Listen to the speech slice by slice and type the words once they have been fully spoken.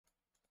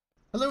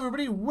Hello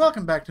everybody,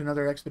 welcome back to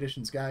another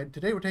Expeditions Guide.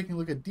 Today we're taking a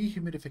look at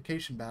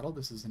Dehumidification Battle.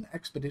 This is an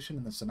expedition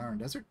in the Sonoran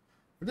Desert.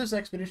 For this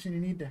expedition you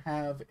need to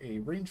have a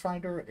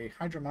rangefinder, a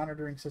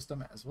hydromonitoring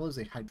system, as well as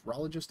a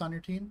hydrologist on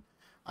your team.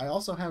 I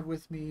also have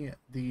with me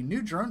the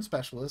new drone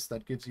specialist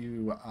that gives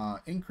you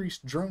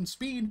increased drone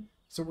speed,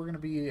 so we're going to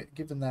be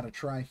giving that a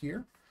try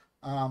here.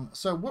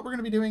 So what we're going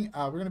to be doing,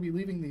 we're going to be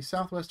leaving the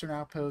southwestern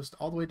outpost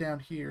all the way down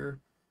here.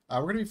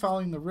 We're going to be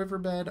following the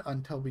riverbed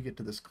until we get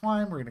to this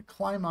climb. We're going to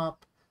climb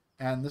up.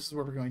 And this is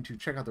where we're going to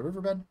check out the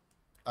riverbed.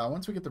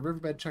 Once we get the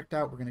riverbed checked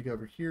out, we're going to go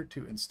over here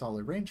to install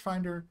a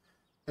rangefinder,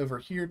 over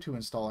here to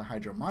install a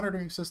hydro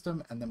monitoring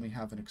system, and then we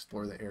have an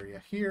explore the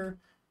area here,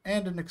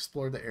 and an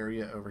explore the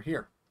area over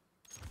here.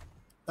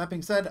 That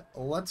being said,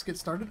 let's get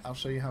started. I'll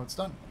show you how it's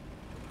done.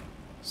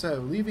 So,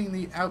 leaving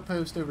the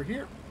outpost over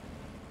here.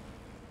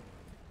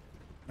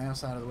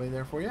 Mouse out of the way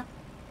there for you.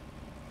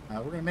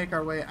 We're going to make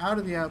our way out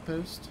of the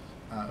outpost,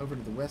 over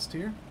to the west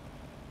here.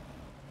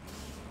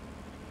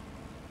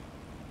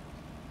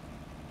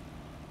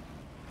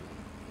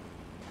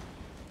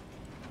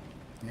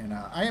 And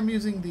I am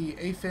using the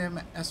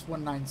AFIM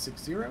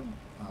S1960,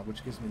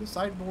 which gives me the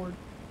sideboard.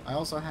 I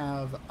also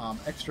have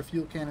extra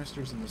fuel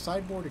canisters in the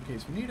sideboard in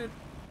case we need it,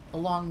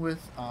 along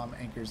with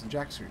anchors and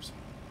jack screws.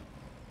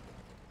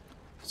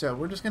 So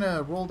we're just going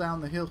to roll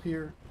down the hill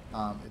here.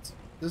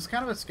 This is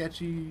kind of a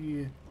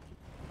sketchy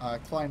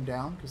climb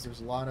down because there's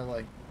a lot of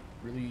like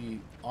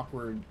really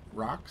awkward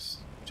rocks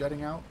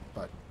jutting out,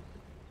 but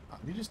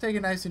if you just take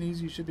it nice and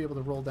easy, you should be able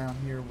to roll down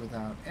here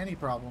without any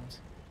problems.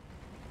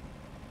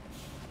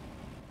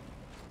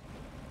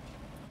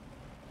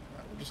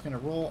 Just going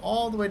to roll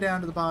all the way down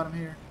to the bottom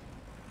here.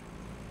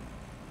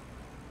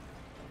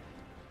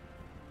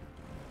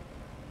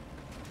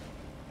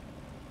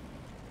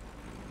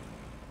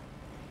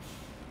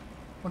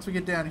 Once we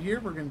get down here,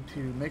 we're going to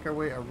make our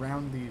way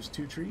around these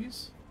two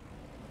trees.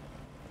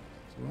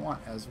 So we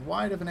want as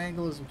wide of an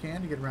angle as we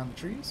can to get around the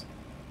trees.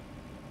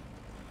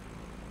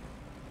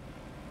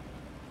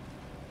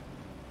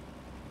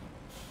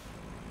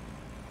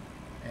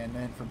 And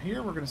then from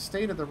here, we're going to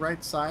stay to the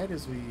right side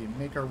as we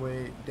make our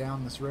way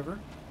down this river.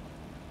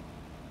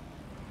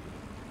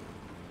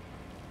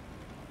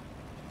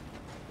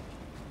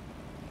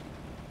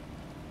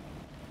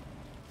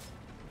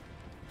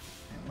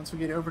 And once we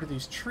get over to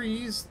these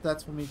trees,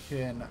 that's when we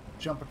can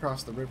jump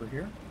across the river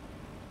here.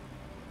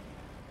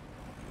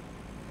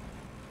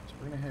 So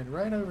we're going to head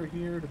right over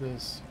here to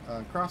this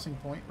crossing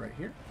point right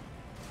here.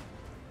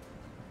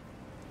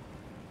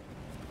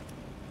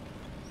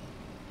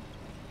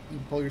 You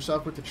can pull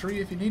yourself with the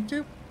tree if you need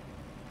to.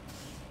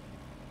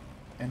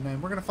 And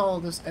then we're going to follow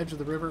this edge of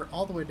the river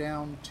all the way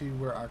down to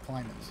where our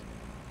climb is.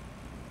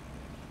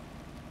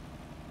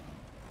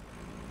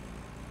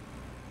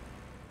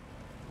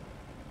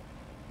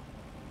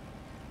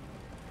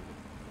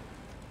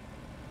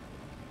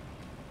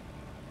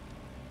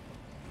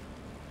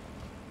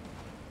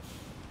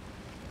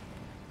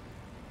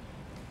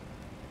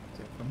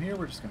 So from here,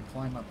 we're just going to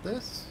climb up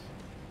this.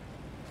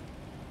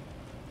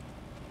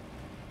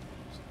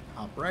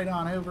 Hop right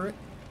on over it.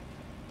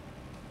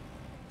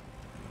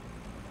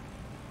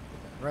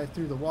 Right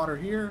through the water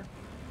here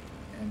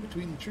and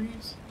between the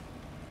trees.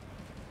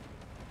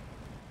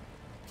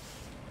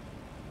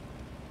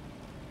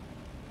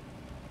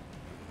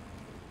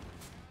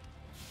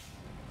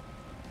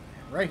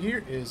 And right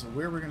here is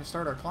where we're going to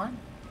start our climb.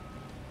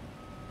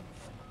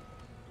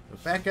 So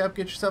back up,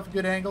 get yourself a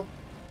good angle,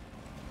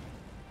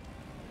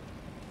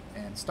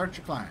 and start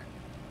your climb.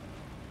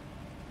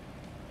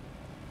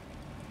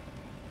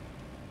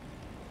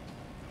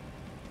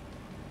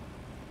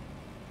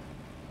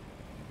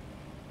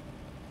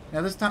 Now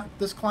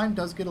this climb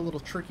does get a little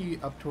tricky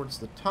up towards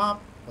the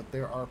top, but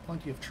there are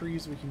plenty of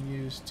trees we can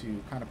use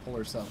to kind of pull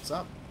ourselves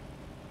up.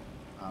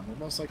 We're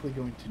most likely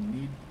going to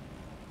need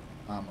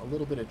a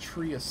little bit of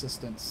tree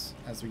assistance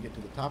as we get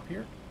to the top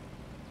here.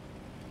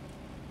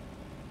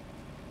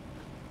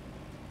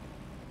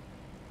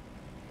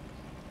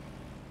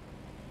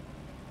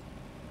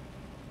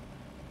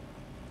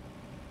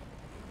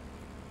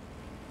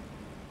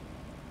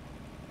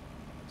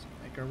 Let's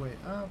make our way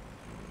up,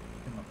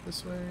 come up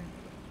this way.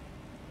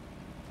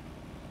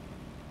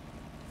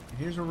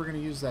 Here's where we're going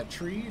to use that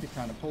tree to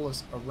kind of pull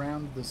us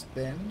around this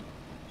bend.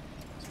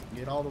 So we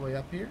can get all the way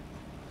up here.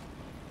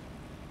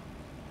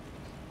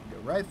 Go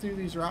right through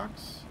these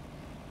rocks.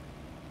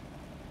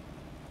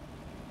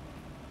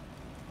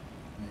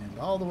 And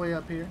all the way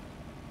up here.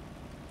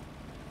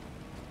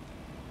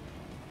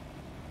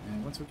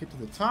 And once we get to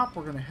the top,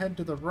 we're going to head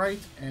to the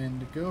right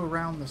and go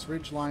around this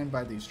ridge line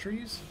by these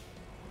trees.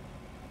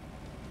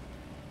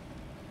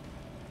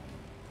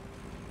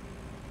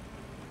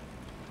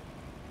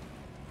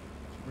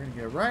 We're going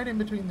to go right in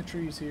between the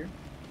trees here.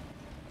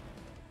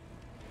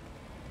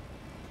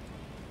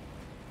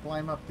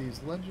 Climb up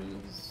these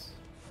ledges.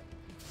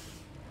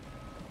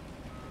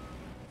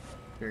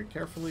 Very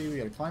carefully, we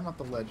got to climb up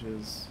the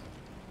ledges.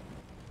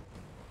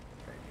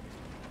 Okay.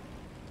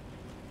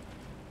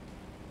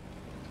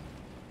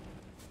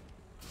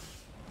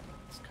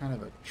 Let's kind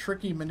of a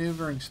tricky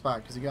maneuvering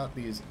spot because you got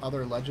these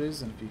other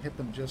ledges, and if you hit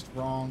them just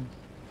wrong,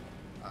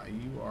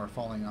 you are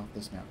falling off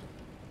this mountain.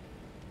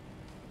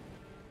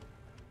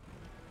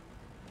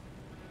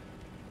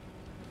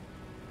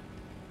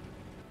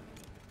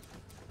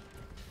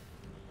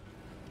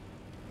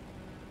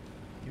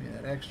 Give me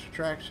that extra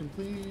traction,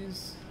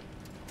 please.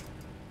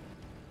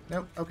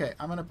 Nope. Okay,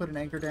 I'm going to put an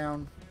anchor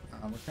down.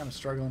 We're kind of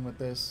struggling with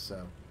this,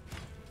 so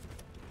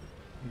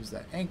use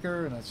that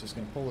anchor, and that's just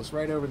going to pull us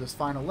right over this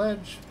final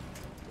ledge.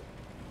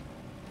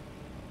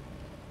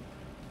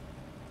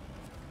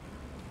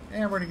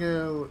 And we're going to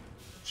go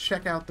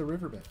check out the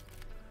riverbed.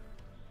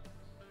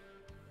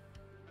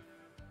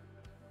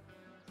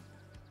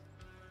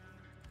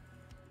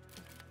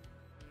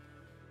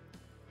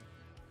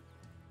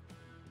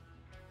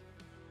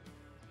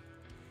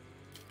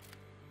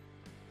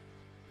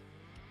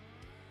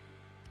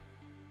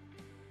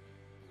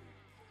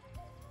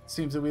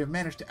 Seems that we have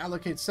managed to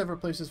allocate several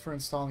places for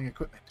installing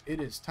equipment.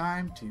 It is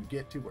time to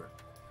get to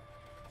work.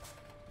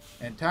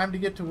 And time to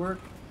get to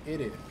work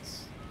it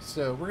is.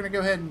 So we're going to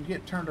go ahead and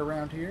get turned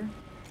around here.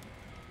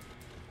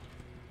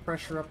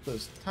 Pressure up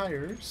those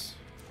tires.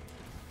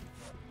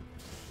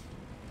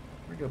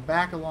 We're going to go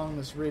back along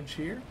this ridge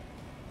here.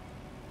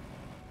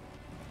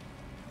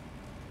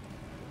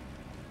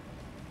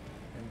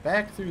 And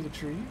back through the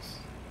trees.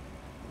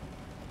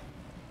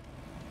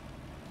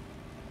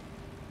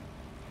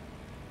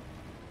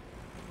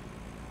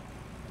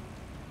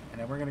 And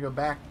then we're going to go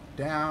back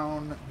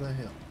down the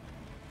hill.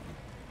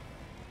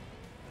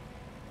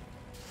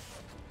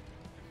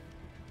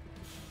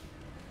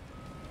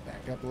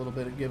 Back up a little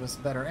bit to give us a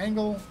better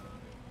angle.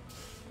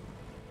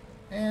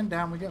 And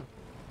down we go.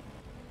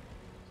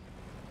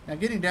 Now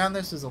getting down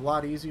this is a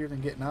lot easier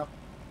than getting up.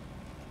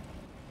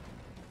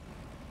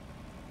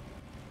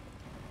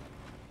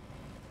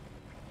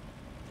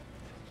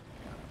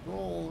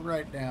 Roll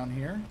right down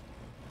here.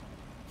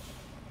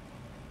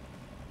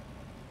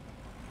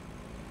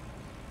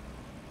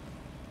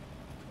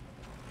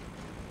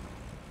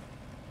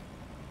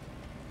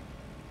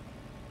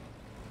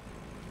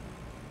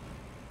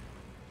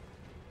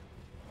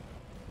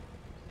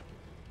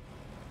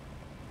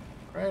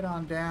 Right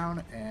on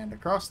down, and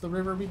across the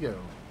river we go.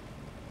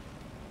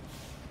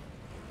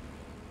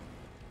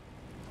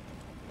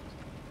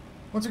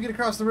 Once we get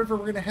across the river,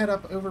 we're going to head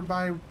up over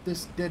by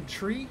this dead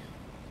tree.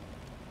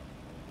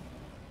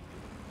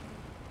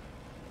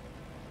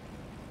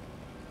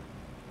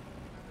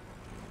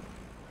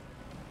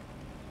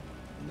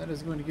 And that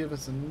is going to give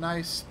us a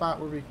nice spot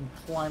where we can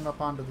climb up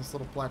onto this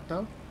little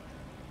plateau.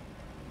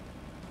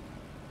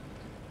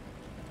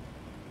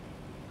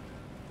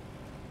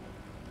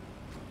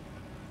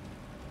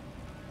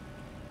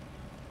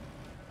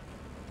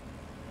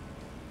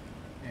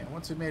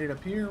 Once we made it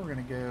up here, we're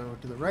going to go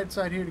to the right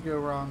side here to go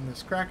around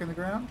this crack in the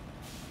ground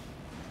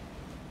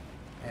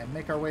and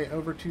make our way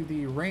over to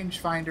the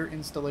rangefinder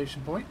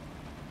installation point.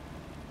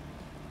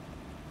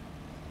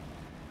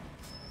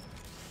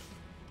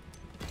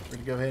 We're going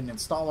to go ahead and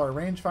install our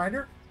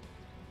rangefinder.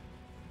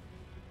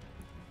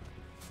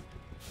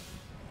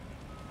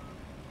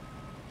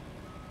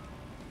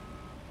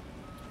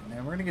 And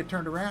then we're going to get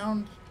turned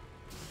around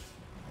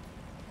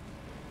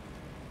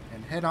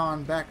and head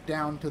on back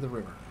down to the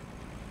river.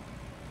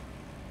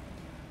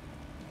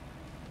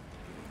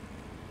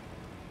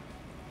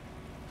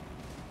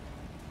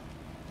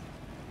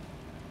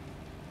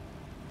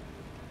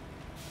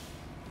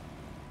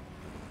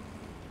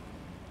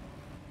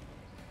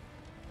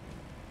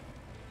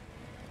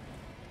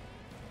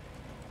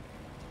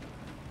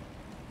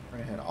 We're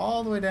going to head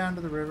all the way down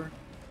to the river.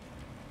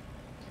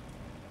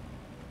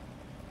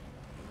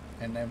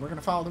 And then we're going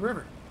to follow the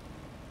river.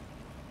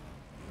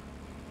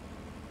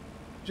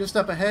 Just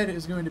up ahead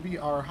is going to be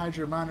our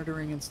hydro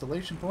monitoring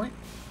installation point.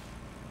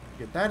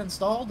 Get that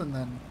installed, and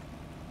then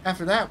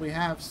after that we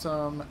have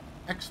some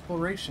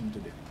exploration to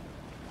do.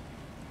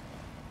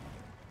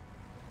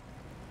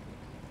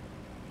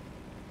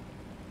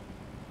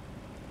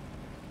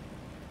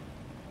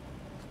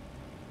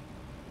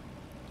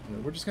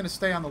 We're just going to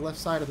stay on the left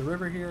side of the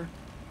river here.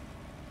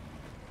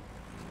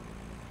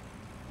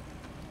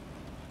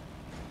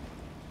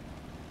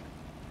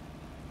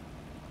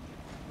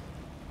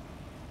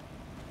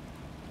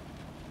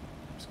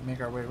 Just going to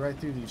make our way right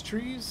through these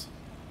trees.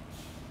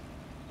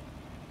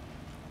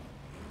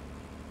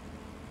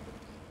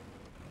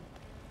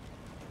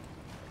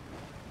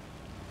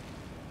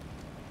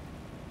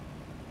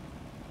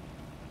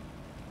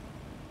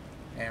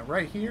 And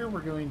right here, we're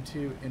going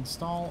to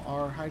install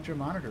our hydro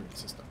monitoring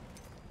system.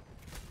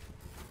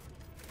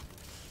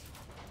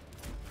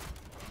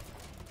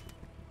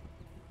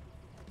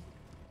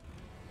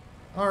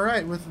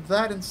 Alright, with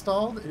that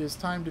installed, it is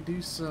time to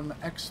do some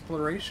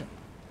exploration.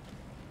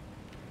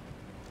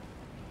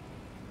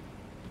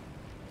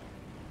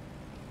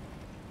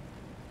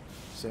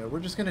 So we're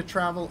just going to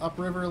travel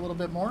upriver a little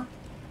bit more.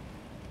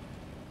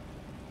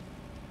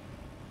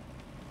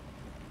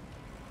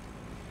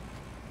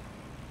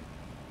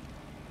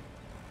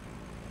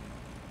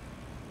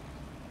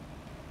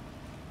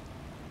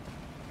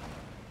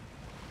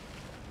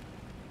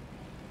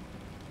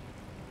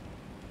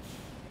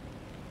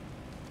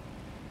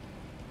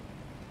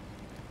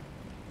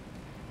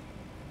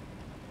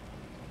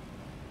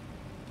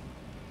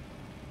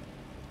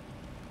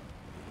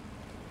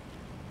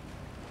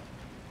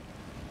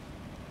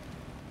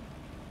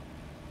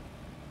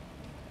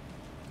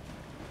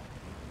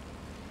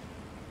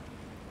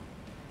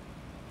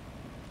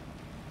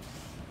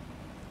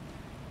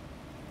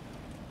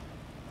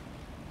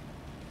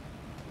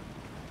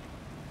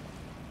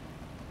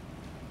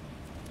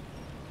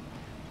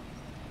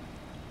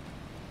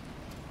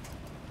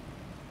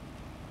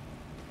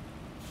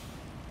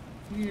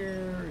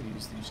 here,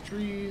 use these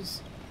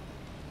trees.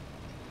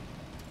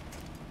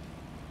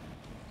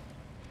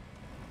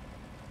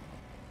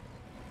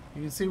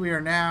 You can see we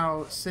are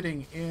now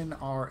sitting in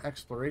our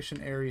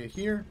exploration area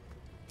here.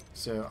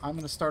 So I'm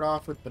going to start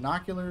off with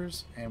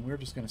binoculars, and we're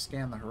just going to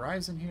scan the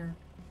horizon here.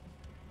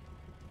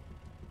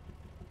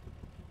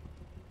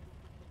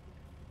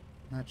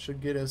 That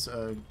should get us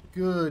a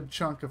good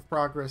chunk of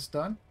progress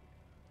done.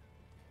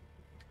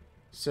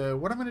 So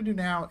what I'm going to do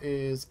now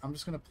is I'm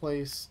just going to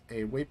place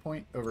a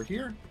waypoint over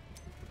here,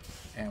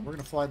 and we're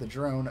going to fly the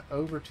drone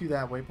over to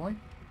that waypoint.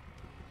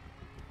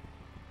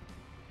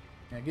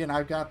 And again,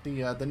 I've got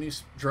the new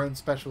drone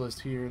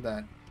specialist here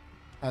that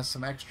has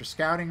some extra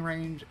scouting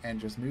range and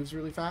just moves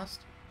really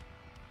fast.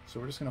 So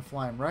we're just going to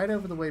fly him right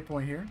over the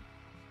waypoint here.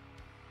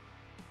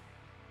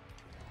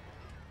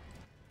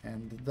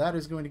 And that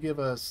is going to give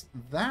us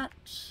that.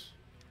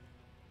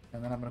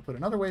 And then I'm going to put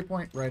another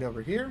waypoint right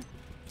over here.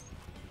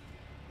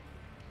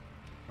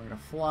 We're going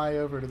to fly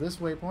over to this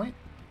waypoint.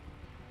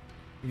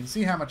 You can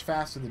see how much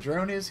faster the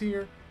drone is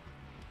here.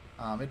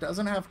 It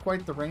doesn't have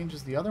quite the range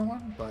as the other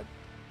one, but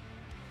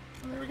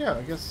well, there we go.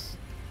 I guess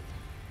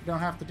you don't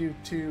have to do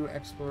 2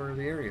 explore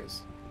the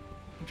areas.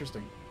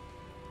 Interesting.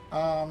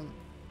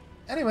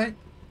 Anyway,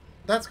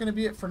 that's going to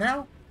be it for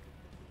now.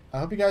 I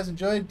hope you guys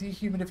enjoyed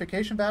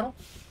Dehumidification Battle.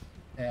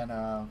 And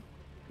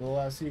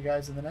we'll see you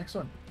guys in the next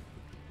one.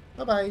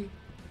 Bye-bye.